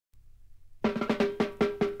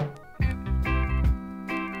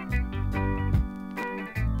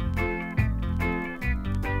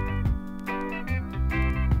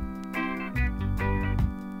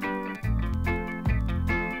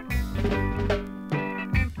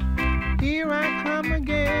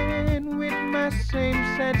same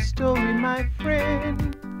sad story, my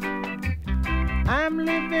friend. I'm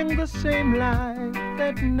living the same life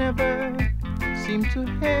that never seemed to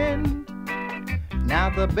end. Now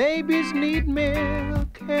the babies need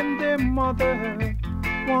milk and their mother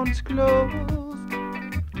wants clothes.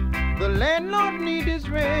 The landlord needs his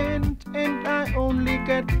rent and I only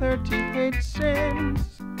get 38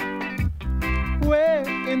 cents. Where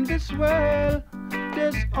in this world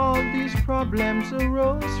does all these problems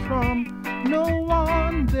arose from? No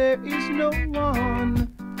one, there is no one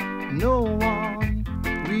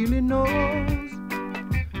really knows.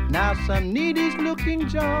 Now some needy's looking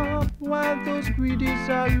job while those greedies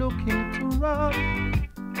are looking to rob.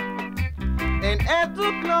 And as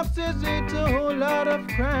the clock says 8, a whole lot of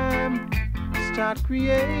crime start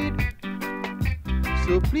create.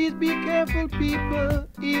 So please be careful, people,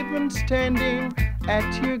 even standing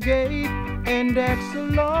at your gate, and ask the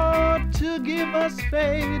Lord to give us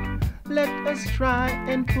faith. Let us try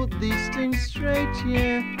and put these things straight,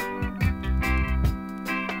 yeah.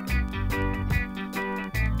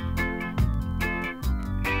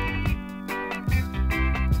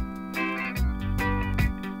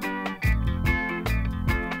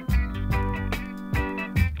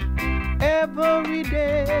 Every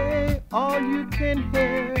day, all you can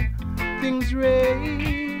hear, things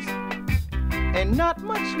raise. And not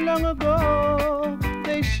much long ago,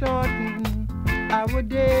 they shortened our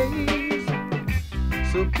days.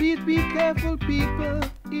 So please be careful, people,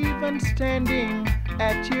 even standing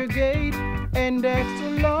at your gate, and ask the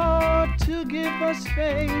Lord to give us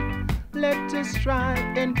faith. Let us try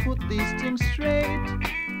and put these things straight.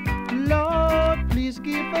 Lord, please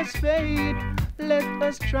give us faith. Let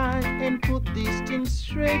us try and put these things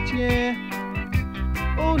straight, yeah.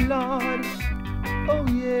 Oh Lord, oh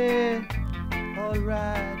yeah. All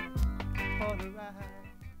right, all right.